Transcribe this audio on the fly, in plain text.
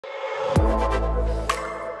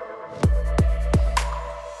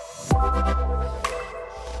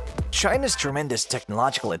China's tremendous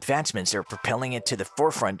technological advancements are propelling it to the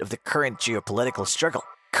forefront of the current geopolitical struggle.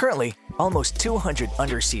 Currently, almost 200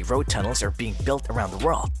 undersea road tunnels are being built around the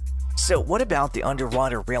world. So what about the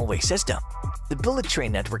underwater railway system? The bullet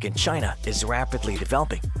train network in China is rapidly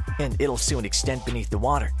developing, and it'll soon extend beneath the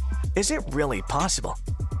water. Is it really possible?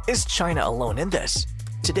 Is China alone in this?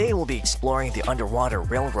 Today we'll be exploring the underwater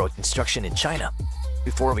railroad construction in China.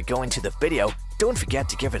 Before we go into the video, don't forget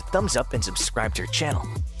to give it a thumbs up and subscribe to our channel.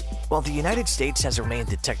 While the United States has remained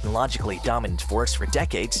the technologically dominant force for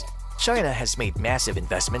decades, China has made massive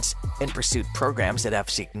investments and pursued programs that have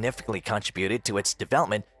significantly contributed to its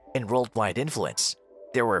development and worldwide influence.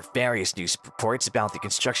 There were various news reports about the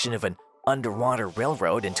construction of an underwater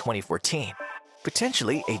railroad in 2014,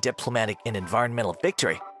 potentially a diplomatic and environmental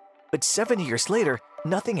victory. But 7 years later,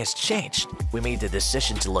 nothing has changed. We made the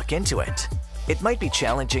decision to look into it. It might be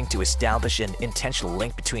challenging to establish an intentional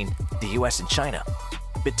link between the US and China.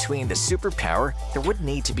 Between the superpower, there would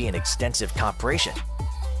need to be an extensive cooperation.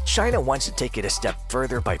 China wants to take it a step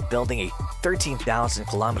further by building a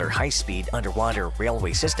 13,000-kilometer high-speed underwater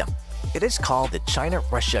railway system. It is called the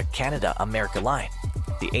China-Russia-Canada-America Line.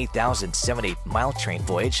 The 8,078-mile train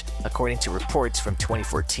voyage, according to reports from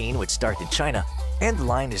 2014, would start in China, and the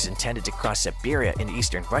line is intended to cross Siberia in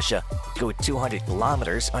eastern Russia, go 200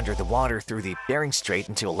 kilometers under the water through the Bering Strait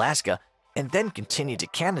into Alaska, and then continue to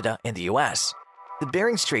Canada and the US. The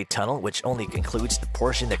Bering Strait Tunnel, which only includes the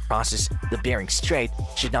portion that crosses the Bering Strait,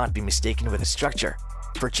 should not be mistaken with a structure.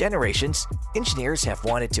 For generations, engineers have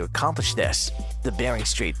wanted to accomplish this. The Bering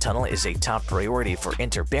Strait Tunnel is a top priority for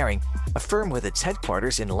Bering, a firm with its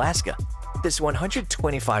headquarters in Alaska. This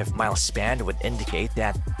 125-mile span would indicate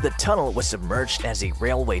that the tunnel was submerged as a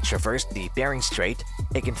railway traversed the Bering Strait,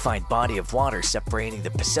 a confined body of water separating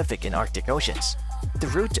the Pacific and Arctic Oceans. The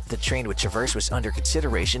route the train would traverse was under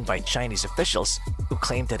consideration by Chinese officials who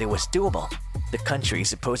claimed that it was doable. The country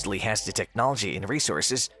supposedly has the technology and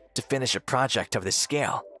resources to finish a project of this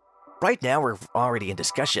scale. Right now, we're already in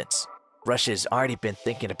discussions. Russia's already been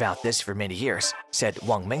thinking about this for many years, said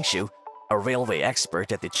Wang Mengshu, a railway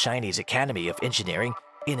expert at the Chinese Academy of Engineering,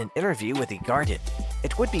 in an interview with The Guardian.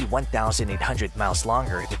 It would be 1,800 miles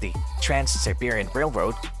longer than the Trans-Siberian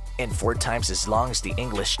Railroad and 4 times as long as the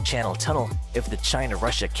English Channel Tunnel if the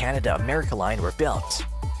China-Russia-Canada-America line were built.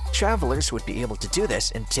 Travelers would be able to do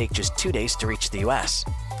this and take just 2 days to reach the US.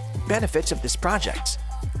 Benefits of this project: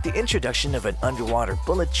 the introduction of an underwater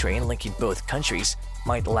bullet train linking both countries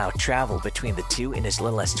might allow travel between the two in as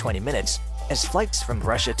little as 20 minutes, as flights from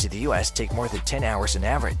Russia to the US take more than 10 hours on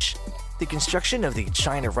average. The construction of the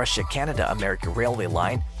China-Russia-Canada-America railway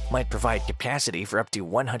line might provide capacity for up to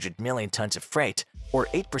 100 million tons of freight, or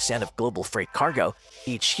 8% of global freight cargo,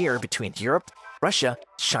 each year between Europe, Russia,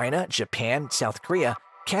 China, Japan, South Korea,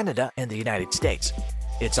 Canada, and the United States.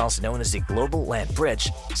 It's also known as the Global Land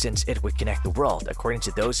Bridge, since it would connect the world, according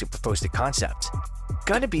to those who proposed the concept.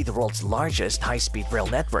 Gonna be the world's largest high-speed rail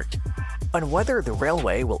network. On whether the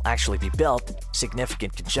railway will actually be built,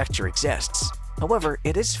 significant conjecture exists. However,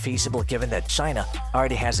 it is feasible given that China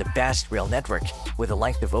already has a vast rail network with a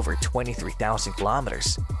length of over 23,000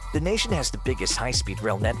 kilometers. The nation has the biggest high-speed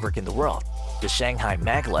rail network in the world. The Shanghai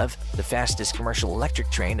Maglev, the fastest commercial electric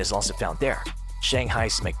train, is also found there.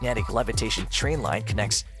 Shanghai's magnetic levitation train line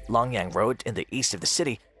connects Longyang Road in the east of the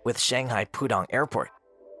city with Shanghai Pudong Airport.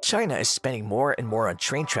 China is spending more and more on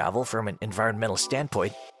train travel from an environmental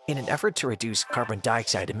standpoint in an effort to reduce carbon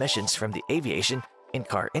dioxide emissions from the aviation and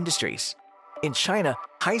car industries. In China,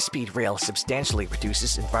 high-speed rail substantially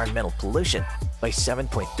reduces environmental pollution by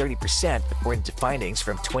 7.30% according to findings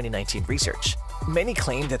from 2019 research. Many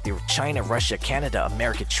claim that the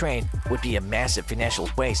China-Russia-Canada-America train would be a massive financial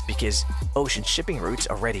waste because ocean shipping routes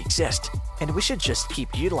already exist, and we should just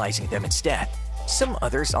keep utilizing them instead. Some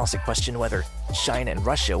others also question whether China and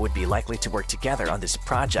Russia would be likely to work together on this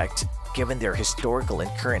project given their historical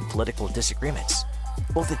and current political disagreements.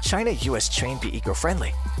 Will the China-US train be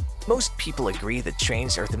eco-friendly? Most people agree that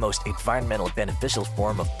trains are the most environmentally beneficial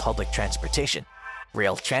form of public transportation.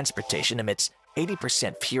 Rail transportation emits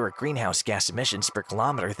 80% fewer greenhouse gas emissions per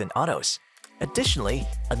kilometer than autos. Additionally,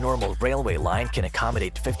 a normal railway line can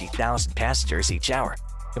accommodate 50,000 passengers each hour.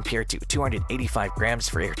 Compared to 285 grams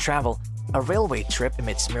for air travel, a railway trip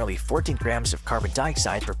emits merely 14 grams of carbon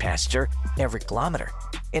dioxide per passenger every kilometer.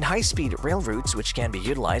 And high-speed rail routes, which can be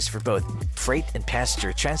utilized for both freight and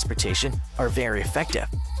passenger transportation, are very effective.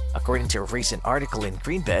 According to a recent article in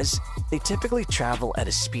GreenBiz, they typically travel at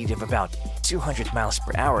a speed of about 200 miles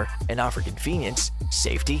per hour and offer convenience,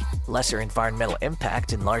 safety, lesser environmental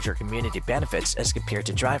impact, and larger community benefits as compared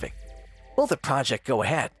to driving. Will the project go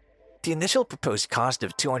ahead? The initial proposed cost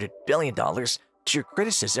of $200 billion drew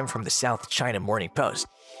criticism from the South China Morning Post.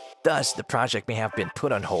 Thus, the project may have been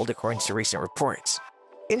put on hold according to recent reports.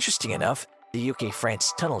 Interesting enough, the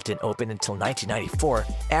UK-France tunnel didn't open until 1994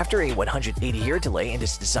 after a 180-year delay in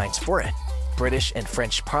its designs for it. British and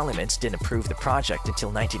French parliaments didn't approve the project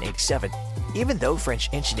until 1987, even though French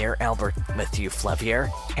engineer Albert Mathieu Flavier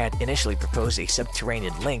had initially proposed a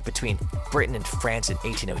subterranean link between Britain and France in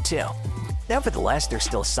 1802. Nevertheless, there's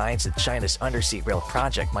still signs that China's undersea rail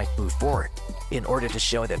project might move forward. In order to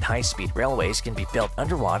show that high-speed railways can be built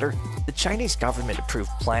underwater, the Chinese government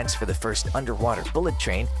approved plans for the first underwater bullet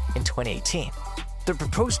train in 2018. The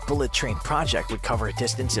proposed bullet train project would cover a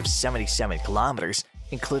distance of 77 kilometers,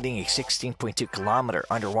 including a 16.2-kilometer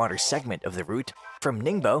underwater segment of the route from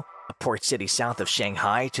Ningbo, a port city south of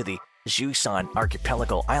Shanghai, to the Zhoushan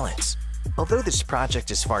Archipelago Islands. Although this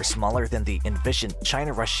project is far smaller than the envisioned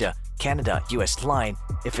China-Russia-Canada-US line,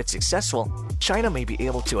 if it's successful, China may be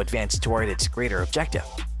able to advance toward its greater objective.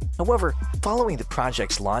 However, following the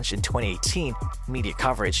project's launch in 2018, media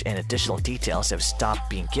coverage and additional details have stopped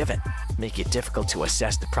being given, making it difficult to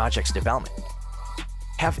assess the project's development.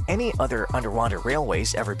 Have any other underwater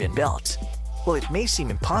railways ever been built? While it may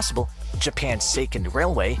seem impossible, Japan's Seikan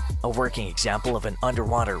Railway, a working example of an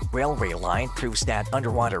underwater railway line, proves that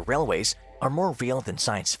underwater railways are more real than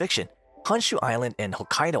science fiction. Honshu Island and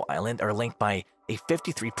Hokkaido Island are linked by a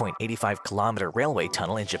 53.85-kilometer railway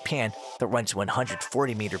tunnel in Japan that runs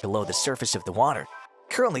 140 meters below the surface of the water.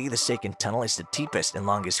 Currently, the Seikan Tunnel is the deepest and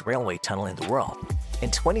longest railway tunnel in the world,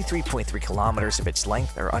 and 23.3 kilometers of its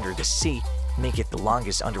length are under the sea, making it the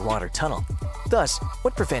longest underwater tunnel. Thus,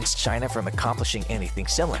 what prevents China from accomplishing anything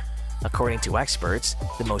similar? According to experts,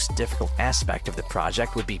 the most difficult aspect of the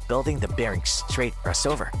project would be building the Bering Strait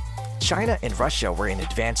crossover. China and Russia were in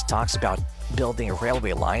advanced talks about building a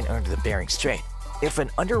railway line under the Bering Strait. If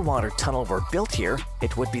an underwater tunnel were built here,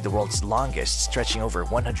 it would be the world's longest, stretching over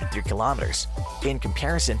 103 kilometers. In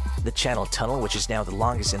comparison, the Channel Tunnel, which is now the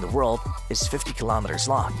longest in the world, is 50 kilometers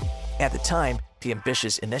long. At the time, the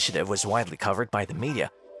ambitious initiative was widely covered by the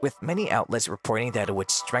media, with many outlets reporting that it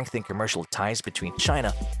would strengthen commercial ties between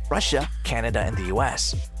China, Russia, Canada, and the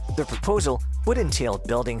US. The proposal would entail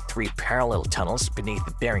building 3 parallel tunnels beneath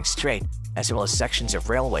the Bering Strait, as well as sections of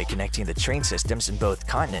railway connecting the train systems in both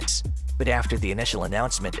continents. But after the initial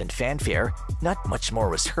announcement and fanfare, not much more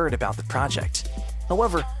was heard about the project.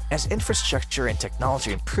 However, as infrastructure and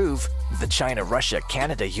technology improve, the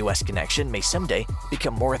China-Russia-Canada-US connection may someday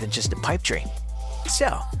become more than just a pipe dream.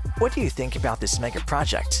 So, what do you think about this mega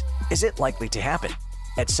project? Is it likely to happen?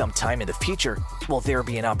 At some time in the future, will there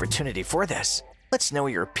be an opportunity for this? Let's know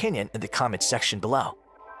your opinion in the comments section below.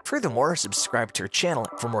 Furthermore, subscribe to our channel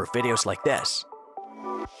for more videos like this.